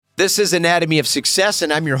This is Anatomy of Success,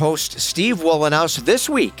 and I'm your host, Steve Wohlenhaus. This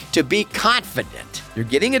week, to be confident, you're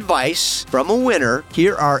getting advice from a winner.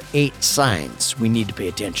 Here are 8 signs we need to pay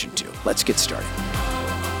attention to. Let's get started.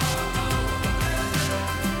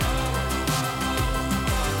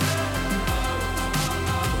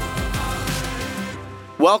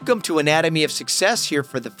 Welcome to Anatomy of Success, here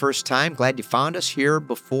for the first time. Glad you found us here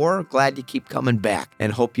before. Glad you keep coming back,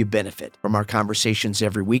 and hope you benefit from our conversations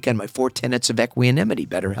every week on my 4 tenets of equanimity: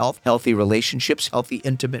 better health, healthy relationships, healthy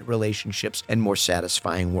intimate relationships, and more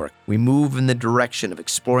satisfying work. We move in the direction of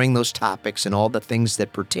exploring those topics and all the things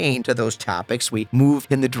that pertain to those topics. We move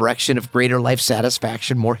in the direction of greater life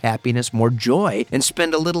satisfaction, more happiness, more joy, and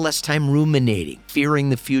spend a little less time ruminating,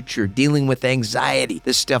 fearing the future, dealing with anxiety.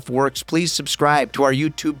 This stuff works. Please subscribe to our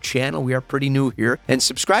YouTube channel. We are pretty new here. And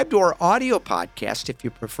subscribe to our audio podcast if you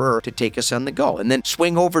prefer to take us on the go. And then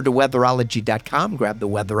swing over to weatherology.com, grab the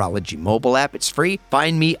Weatherology mobile app. It's free.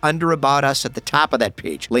 Find me under About Us at the top of that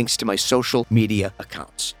page. Links to my social media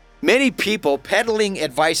accounts. Many people peddling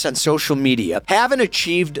advice on social media haven't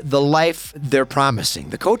achieved the life they're promising.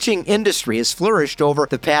 The coaching industry has flourished over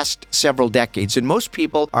the past several decades, and most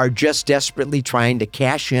people are just desperately trying to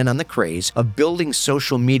cash in on the craze of building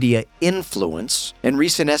social media influence, and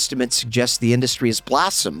recent estimates suggest the industry has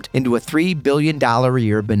blossomed into a $3 billion a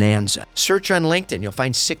year bonanza. Search on LinkedIn, you'll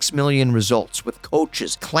find 6 million results with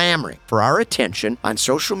coaches clamoring for our attention on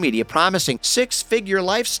social media, promising 6-figure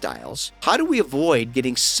lifestyles. How do we avoid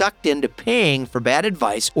getting sucked into paying for bad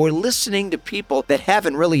advice or listening to people that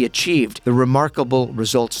haven't really achieved the remarkable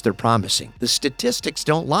results they're promising? The statistics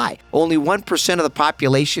don't lie. Only 1% of the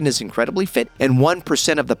population is incredibly fit, and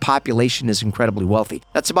 1% of the population is incredibly wealthy.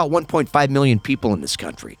 That's about 1.5 million people in this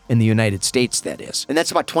country, in the United States, that is. And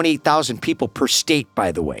that's about 28,000 people per state,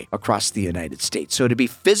 by the way, across the United States. So to be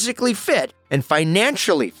physically fit and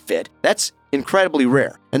financially fit, that's incredibly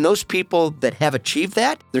rare. And those people that have achieved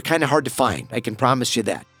that, they're kind of hard to find. I can promise you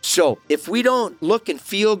that. So if we don't look and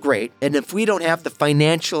feel great, and if we don't have the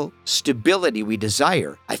financial stability we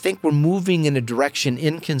desire, I think we're moving in a direction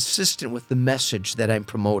inconsistent with the message that I'm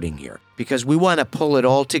promoting here. Because we want to pull it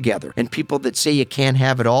all together. And people that say you can't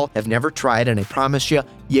have it all have never tried, and I promise you,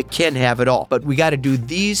 you can have it all. But we got to do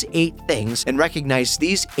these 8 things and recognize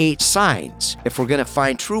these 8 signs if we're going to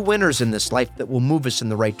find true winners in this life that will move us in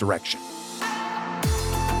the right direction.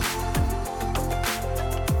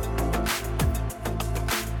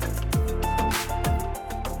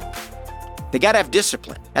 They got to have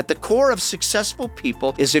discipline. At the core of successful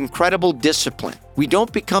people is incredible discipline. We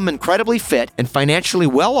don't become incredibly fit and financially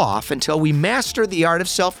well off until we master the art of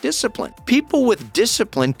self-discipline. People with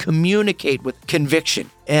discipline communicate with conviction,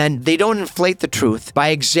 and they don't inflate the truth by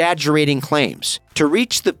exaggerating claims. To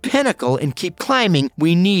reach the pinnacle and keep climbing,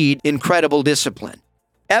 we need incredible discipline.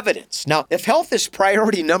 Evidence. Now, if health is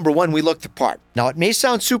priority number 1, we look the part. Now, it may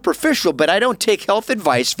sound superficial, but I don't take health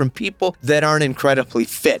advice from people that aren't incredibly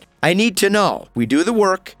fit. I need to know. We do the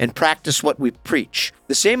work and practice what we preach.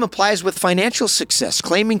 The same applies with financial success.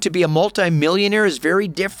 Claiming to be a multimillionaire is very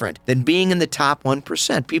different than being in the top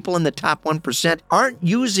 1%. People in the top 1% aren't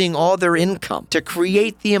using all their income to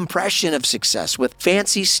create the impression of success with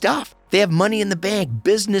fancy stuff. They have money in the bank,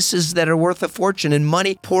 businesses that are worth a fortune, and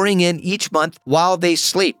money pouring in each month while they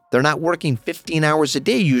sleep. They're not working 15 hours a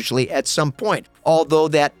day usually at some point, although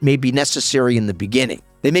that may be necessary in the beginning.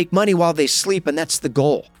 They make money while they sleep, and that's the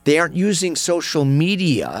goal. They aren't using social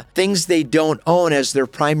media, things they don't own, as their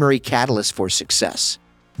primary catalyst for success.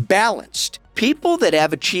 Balanced. People that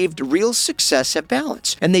have achieved real success have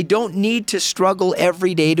balance, and they don't need to struggle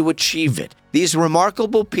every day to achieve it. These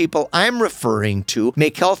remarkable people I'm referring to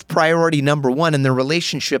make health priority number 1, and their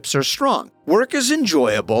relationships are strong. Work is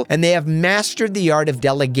enjoyable, and they have mastered the art of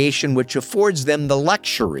delegation, which affords them the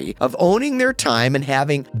luxury of owning their time and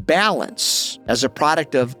having balance as a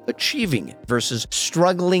product of achieving it versus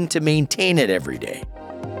struggling to maintain it every day.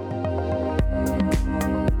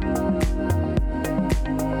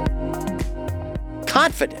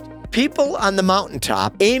 Confident. People on the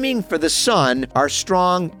mountaintop aiming for the sun are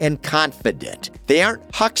strong and confident. They aren't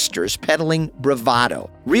hucksters peddling bravado.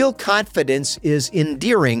 Real confidence is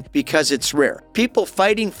endearing because it's rare. People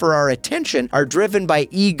fighting for our attention are driven by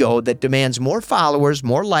ego that demands more followers,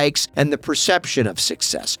 more likes, and the perception of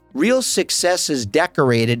success. Real success is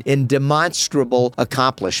decorated in demonstrable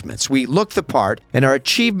accomplishments. We look the part, and our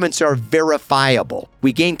achievements are verifiable.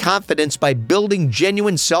 We gain confidence by building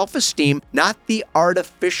genuine self-esteem, not the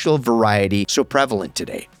artificial variety so prevalent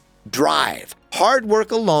today. Drive. Hard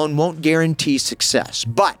work alone won't guarantee success,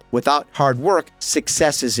 but without hard work,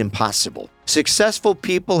 success is impossible. Successful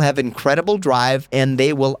people have incredible drive, and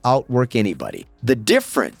they will outwork anybody. The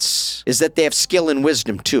difference is that they have skill and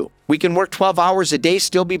wisdom too. We can work 12 hours a day,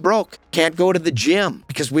 still be broke. Can't go to the gym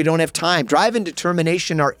because we don't have time. Drive and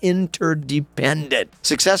determination are interdependent.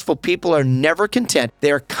 Successful people are never content.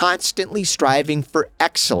 They are constantly striving for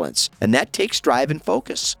excellence, and that takes drive and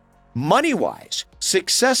focus. Money-wise,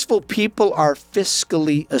 successful people are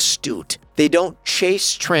fiscally astute. They don't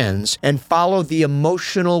chase trends and follow the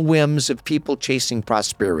emotional whims of people chasing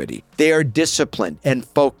prosperity. They are disciplined and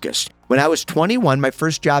focused. When I was 21, my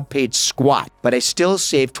first job paid squat, but I still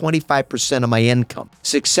saved 25% of my income.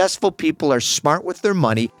 Successful people are smart with their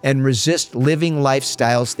money and resist living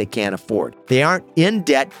lifestyles they can't afford. They aren't in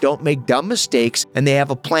debt, don't make dumb mistakes, and they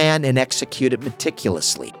have a plan and execute it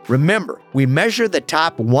meticulously. Remember, we measure the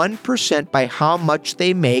top 1% by how much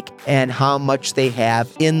they make and how much they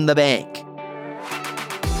have in the bank.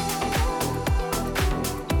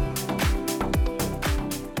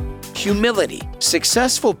 Humility.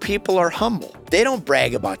 Successful people are humble. They don't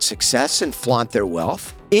brag about success and flaunt their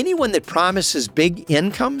wealth. Anyone that promises big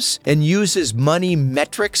incomes and uses money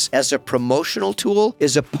metrics as a promotional tool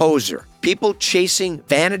is a poser. People chasing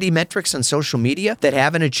vanity metrics on social media that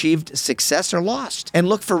haven't achieved success are lost and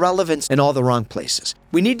look for relevance in all the wrong places.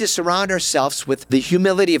 We need to surround ourselves with the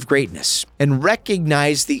humility of greatness and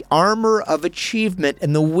recognize the armor of achievement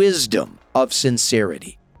and the wisdom of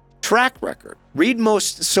sincerity. Track record. Read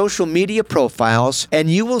most social media profiles and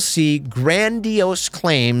you will see grandiose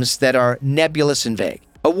claims that are nebulous and vague.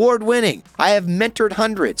 Award-winning. I have mentored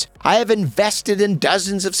hundreds. I have invested in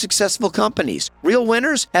dozens of successful companies. Real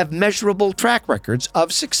winners have measurable track records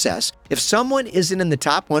of success. If someone isn't in the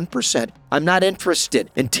top 1%, I'm not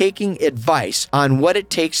interested in taking advice on what it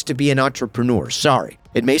takes to be an entrepreneur. Sorry.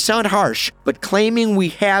 It may sound harsh, but claiming we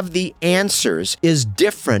have the answers is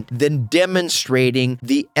different than demonstrating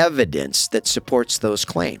the evidence that supports those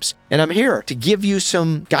claims. And I'm here to give you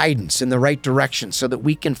some guidance in the right direction so that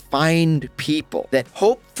we can find people that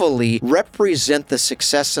hopefully represent the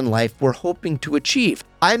success in life we're hoping to achieve.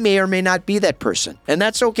 I may or may not be that person, and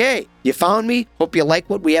that's okay. You found me? Hope you like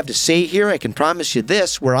what we have to say here. I can promise you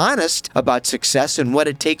this. We're honest about success and what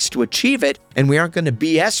it takes to achieve it, and we aren't going to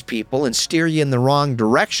BS people and steer you in the wrong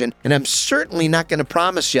direction. And I'm certainly not going to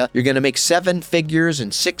promise you you're going to make 7 figures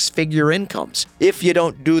and 6-figure incomes if you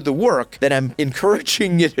don't do the work that I'm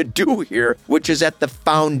encouraging you to do here, which is at the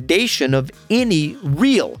foundation of any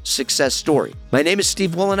real success story. My name is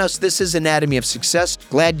Steve Wohlenhaus. This is Anatomy of Success.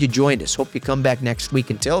 Glad you joined us. Hope you come back next week.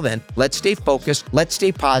 Until then, let's stay focused, let's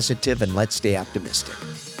stay positive, and let's stay optimistic.